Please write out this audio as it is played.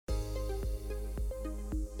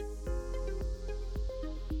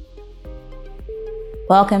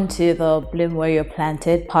Welcome to the Bloom Where You're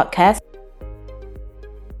Planted podcast.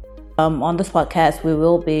 On this podcast, we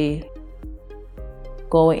will be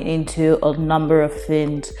going into a number of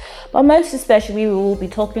things, but most especially we will be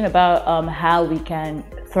talking about how we can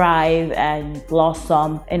thrive and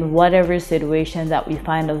blossom in whatever situation that we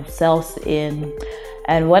find ourselves in.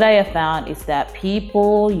 And what I have found is that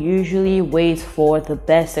people usually wait for the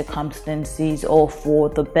best circumstances or for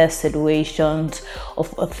the best situations or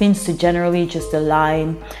for things to generally just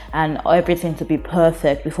align and everything to be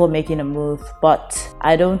perfect before making a move. But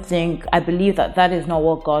I believe that is not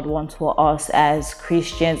what God wants for us as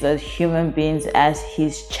Christians, as human beings, as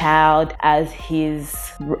His child, as His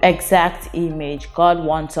exact image. God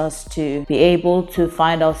wants us to be able to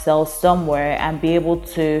find ourselves somewhere and be able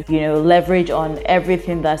to, leverage on everything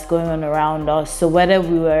that's going on around us. So whether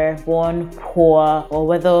we were born poor or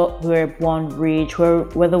whether we were born rich,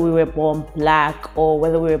 whether we were born black or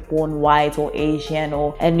whether we were born white or Asian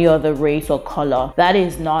or any other race or color, that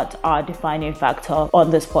is not our defining factor on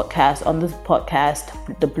this podcast. On this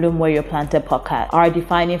podcast, the Bloom Where You're Planted podcast, our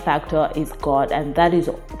defining factor is God, and that is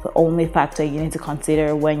the only factor you need to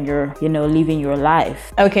consider when you're, living your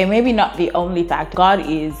life. Okay, maybe not the only factor. God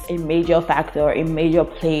is a major factor, a major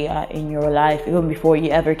player in your life, even before you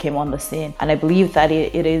ever came on the scene. And I believe that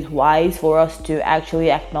it is wise for us to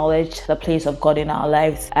actually acknowledge the place of God in our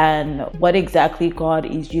lives and what exactly God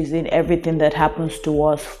is using everything that happens to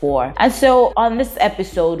us for. And so on this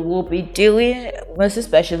episode, we'll be dealing most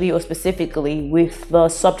especially or specifically with the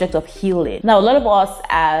subject of healing. Now, a lot of us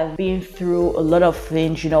have been through a lot of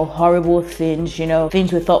things, horrible things,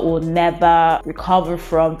 things we thought we'll never recover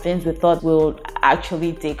from, things we thought will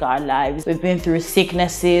actually take our lives. We've been through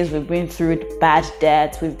sicknesses, we've been through bad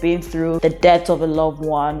debts, we've been through the death of a loved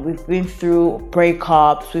one, we've been through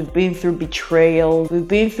breakups, we've been through betrayals, we've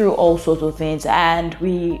been through all sorts of things, and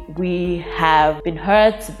we have been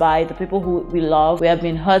hurt by the people who we love. We have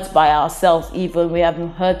been hurt by ourselves even. We have been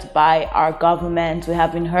hurt by our government. We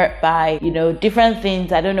have been hurt by, different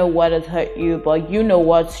things. I don't know what has hurt you, but you know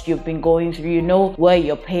what you've been going through. You know where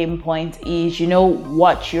your pain point is. You know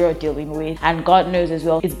what you're dealing with. And God knows as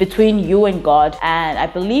well. It's between you and God. And I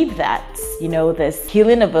believe that, there's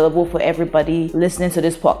healing available for everybody listening to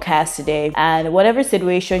this podcast today. And whatever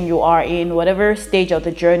situation you are in, whatever stage of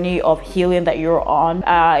the journey of healing that you're on,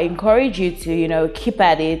 I encourage you to, keep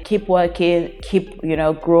at it, keep working, keep,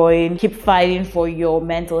 growing, keep fighting for your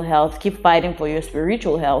mental health, keep fighting for your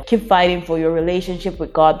spiritual health, keep fighting for your relationship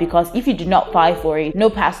with God. Because if you do not fight for it, no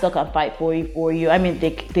pastor can fight for you. I mean,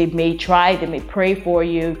 they may try, they may pray for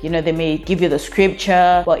you, they may give you the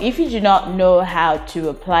scripture, but if you do not know how to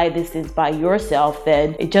apply these things by yourself,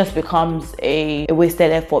 then it just becomes a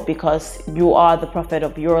wasted effort, because you are the prophet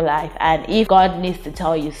of your life. And if God needs to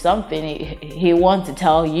tell you something, He wants to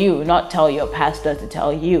tell you, not tell your pastor to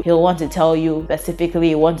tell you. He'll want to tell you specifically,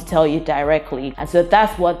 He wants to tell you directly. And so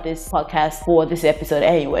that's what this podcast for this episode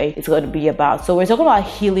anyway is going to be about. So we're talking about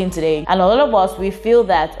healing today. And a lot of us, we feel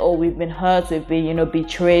that, we've been hurt, we've been,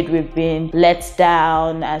 betrayed, we've been let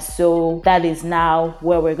down. And so that is now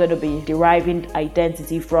where we're going to be deriving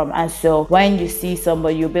identity from. And so when you see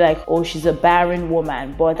somebody, you'll be like, oh, she's a barren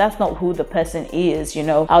woman. But that's not who the person is,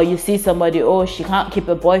 How you see somebody, oh, she can't keep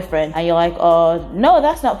a boyfriend. And you're like, no,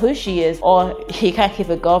 that's not who she is. Or he can't keep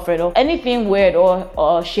a girlfriend, or anything weird,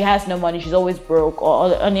 or she has no money, she's always broke,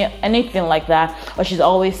 or anything like that. Or she's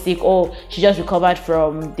always sick, or she just recovered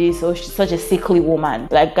from this, or she's such a sickly woman.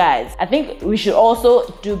 Like, guys, I think we should also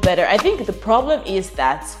do better. I think the problem is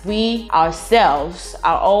that we ourselves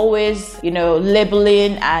are always,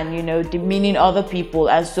 labeling and, demeaning other people.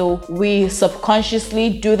 And so we subconsciously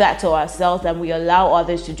do that to ourselves, and we allow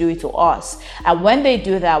others to do it to us. And when they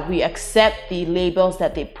do that, we accept the labels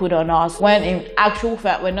that they put on us, when in actual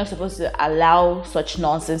fact, we're not supposed to allow such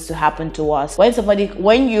nonsense to happen to us. When somebody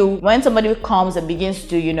comes and begins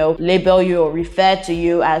to, label you or refer to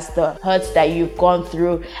you as the hurts that you've gone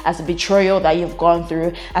through, as the betrayal that you've gone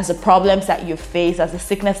through, as the problems that you've faced, as the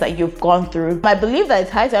sickness that you've gone through, I believe that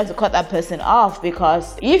it's high time to cut that person off.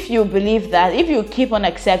 Because if you believe that, if you keep on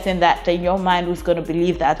accepting that, then your mind is going to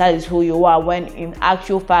believe that is who you are, when in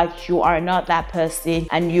actual fact you are not that person,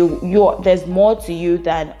 and there's more to you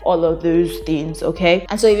than all of those things. Okay.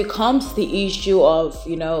 And so it becomes the issue of,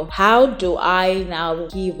 how do I now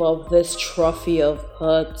give up this trophy of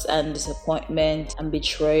hurt and disappointment and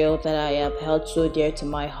betrayal that I have held so dear to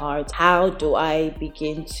my heart? How do I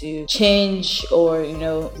begin to change or,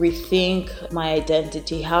 rethink my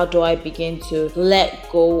identity? How do I begin to let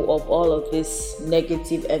go of all of this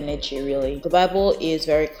negative energy, really. The Bible is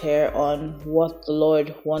very clear on what the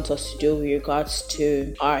Lord wants us to do with regards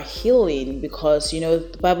to our healing, because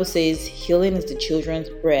the Bible says healing is the children's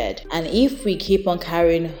bread. And if we keep on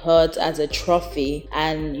carrying hurt as a trophy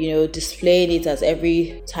and displaying it as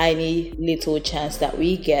every tiny little chance that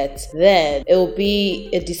we get, then it will be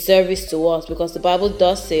a disservice to us, because the Bible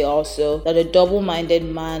does say also that a double-minded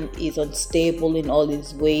man is unstable in all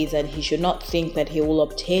his ways, and he should not think that he will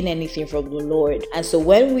obtain anything from the Lord. And so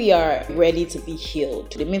when we are ready to be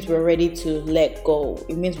healed, it means we're ready to let go.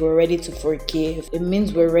 It means we're ready to forgive. It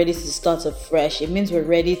means we're ready to start afresh. It means we're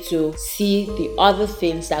ready to see the other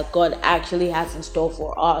things that God actually has in store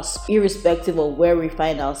for us, irrespective of where we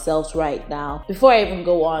find ourselves right now. Before I even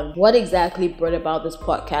go on, what exactly brought about this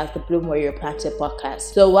podcast, the Bloom Where You're Planted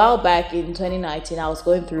podcast? So a while back in 2019, I was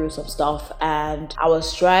going through some stuff and I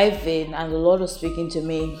was driving and the Lord was speaking to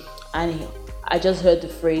me, and I just heard the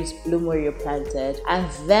phrase bloom where you're planted. And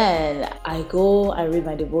then I read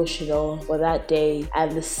my devotional for that day,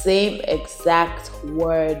 and the same exact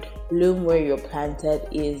word, bloom where you're planted,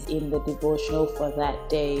 is in the devotional for that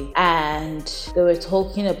day. And they were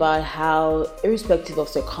talking about how irrespective of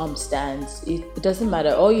circumstance, it doesn't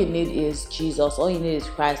matter. All you need is Jesus. All you need is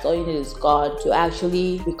Christ. All you need is God to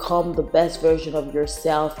actually become the best version of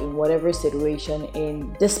yourself in whatever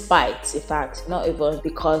situation, despite, in fact, not even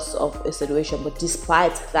because of a situation, but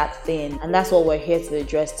despite that thing. And that's what we're here to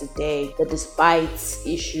address today, the despite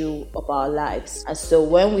issue of our lives. And so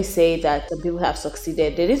when we say that some people have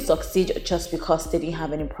succeeded, they didn't succeed just because they didn't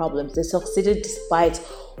have any problems. They succeeded despite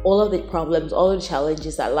all of the problems, all the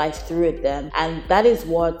challenges that life threw at them. And that is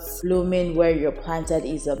what blooming where you're planted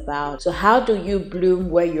is about. So how do you bloom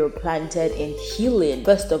where you're planted in healing?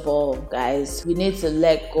 First of all, guys, you need to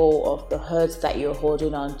let go of the hurts that you're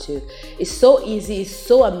holding on to. It's so easy, it's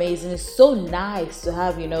so amazing, it's so nice to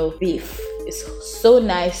have, beef. It's so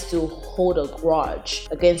nice to hold a grudge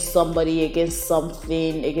against somebody, against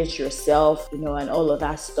something, against yourself, and all of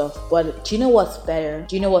that stuff. But do you know what's better?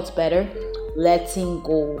 Letting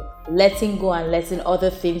go and letting other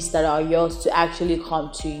things that are yours to actually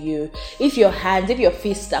come to you. If your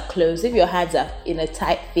fists are closed, if your hands are in a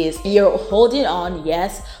tight fist, you're holding on,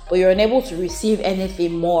 yes, but you're unable to receive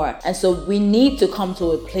anything more. And so we need to come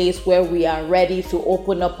to a place where we are ready to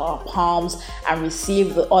open up our palms and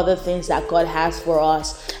receive the other things that God has for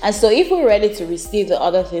us. And so if we're ready to receive the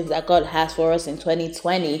other things that God has for us in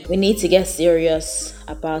 2020, we need to get serious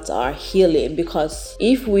about our healing, because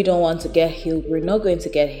if we don't want to get healed, we're not going to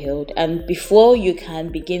get healed. And before you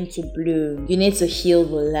can begin to bloom, you need to heal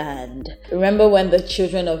the land. Remember when the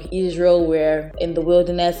children of Israel were in the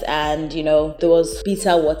wilderness and there was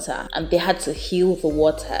bitter water and they had to heal the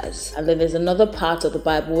waters. And then there's another part of the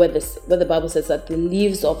Bible where the Bible says that the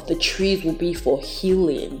leaves of the trees will be for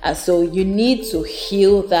healing. And so you need to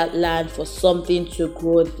heal that land for something to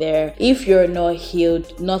grow there. If you're not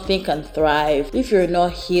healed, nothing can thrive. If you're not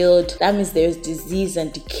healed, that means there's disease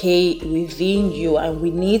and decay within you, and we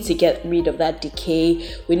need to get rid of that decay.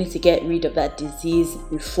 We need to get rid of that disease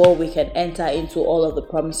before we can enter into all of the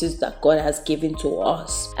promises that God has given to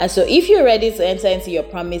us. And so if you're ready to enter into your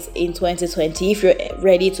promise in 2020, if you're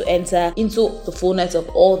ready to enter into the fullness of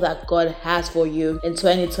all that God has for you in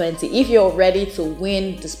 2020, if you're ready to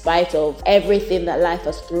win despite of everything that life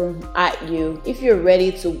has thrown at you, if you're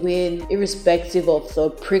ready to win irrespective of the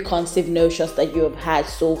preconceived notions that you have had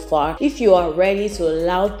so far, if you are ready to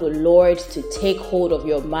allow the Lord to take hold of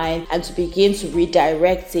your mind and to begin to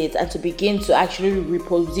redirect it and to begin to actually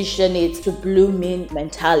reposition it to blooming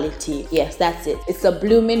mentality. Yes, that's it. It's a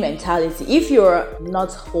blooming mentality. If you're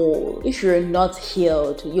not whole, if you're not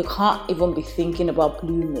healed, you can't even be thinking about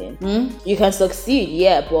blooming. You can succeed,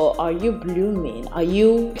 yeah, but are you blooming? Are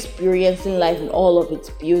you experiencing life in all of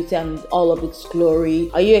its beauty and all of its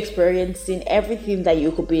glory? Are you experiencing everything that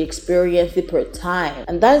you could be experiencing per time?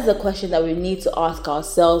 And that is the question that we need to ask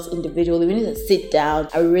ourselves individually. We need to sit down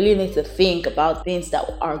and we really need to think about things that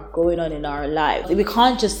are going on in our lives. We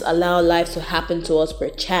can't just allow life to happen to us per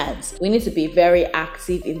chance. We need to be very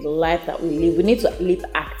active in the life that we live. We need to live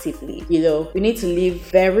actively, we need to live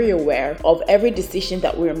very aware of every decision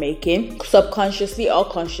that we're making, subconsciously or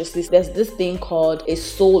consciously. There's this thing called a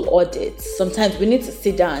soul audit. Sometimes we need to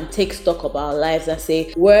sit down and take stock of our lives and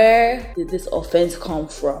say, where did this offense come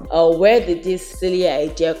from? Or where did this silly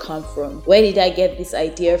idea come from? Where did I get this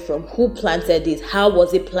idea from? Who planted it? How was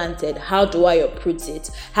was it planted? How do I uproot it?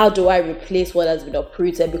 How do I replace what has been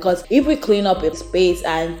uprooted? Because if we clean up a space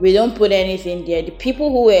and we don't put anything there, the people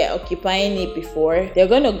who were occupying it before, they're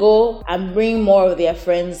going to go and bring more of their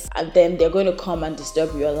friends, and then they're going to come and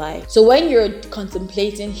disturb your life. So when you're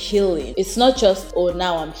contemplating healing, it's not just, oh,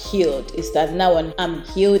 now I'm healed. It's that now I'm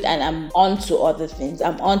healed and I'm on to other things.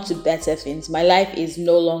 I'm on to better things. My life is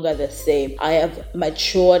no longer the same. I have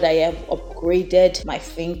matured. I have upgraded my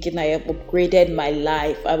thinking. I have upgraded my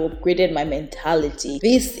life. I've upgraded my mentality.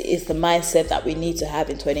 This is the mindset that we need to have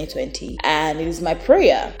in 2020. And it is my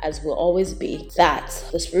prayer, as will always be, that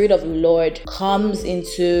the Spirit of the Lord comes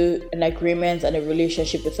into an agreement and a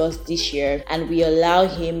relationship with us this year, and we allow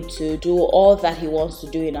Him to do all that He wants to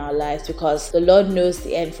do in our lives, because the Lord knows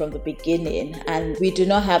the end from the beginning, and we do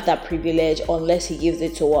not have that privilege unless He gives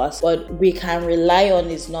it to us. But we can rely on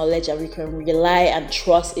His knowledge, and we can rely and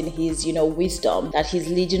trust in His, wisdom, that He's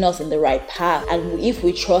leading us in the right path. And if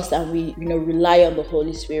we trust and we, rely on the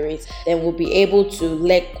Holy Spirit, then we'll be able to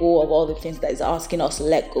let go of all the things that He's asking us to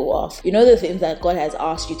let go of. The things that God has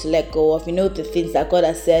asked you to let go of. The things that God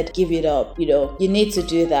has said, give it up. You need to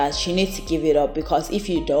do that. You need to give it up, because if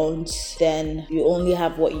you don't, then you only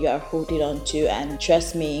have what you are holding on to. And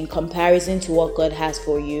trust me, in comparison to what God has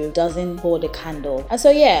for you, doesn't hold a candle. And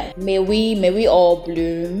so may we all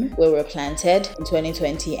bloom where we're planted in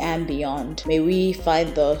 2020 and beyond. May we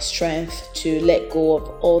find the strength to let go of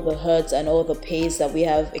all the hurts and all the pains that we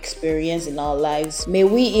have experienced in our lives. May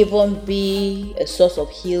we even be a source of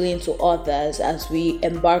healing to others as we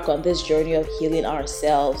embark on this journey of healing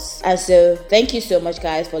ourselves. And so thank you so much,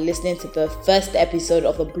 guys, for listening to the first episode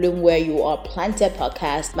of the Bloom Where You Are Planted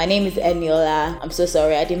podcast. My name is Eniola. I'm so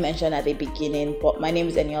sorry I didn't mention at the beginning, but my name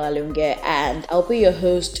is Eniola Lunge, and I'll be your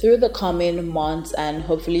host through the coming months and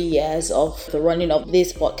hopefully years of the running of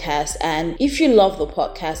this podcast. And if you love the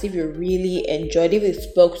podcast, if you really enjoyed, if it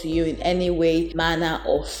spoke to you in any way, manner,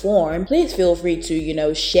 or form, please feel free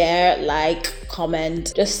to, share, like,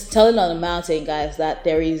 comment. Just tell it on the mountain, guys, that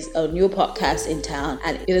there is a new podcast in town,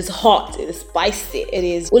 and it is hot, it is spicy, it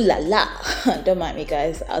is ooh la la. Don't mind me,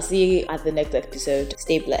 guys. I'll see you at the next episode.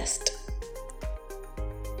 Stay blessed.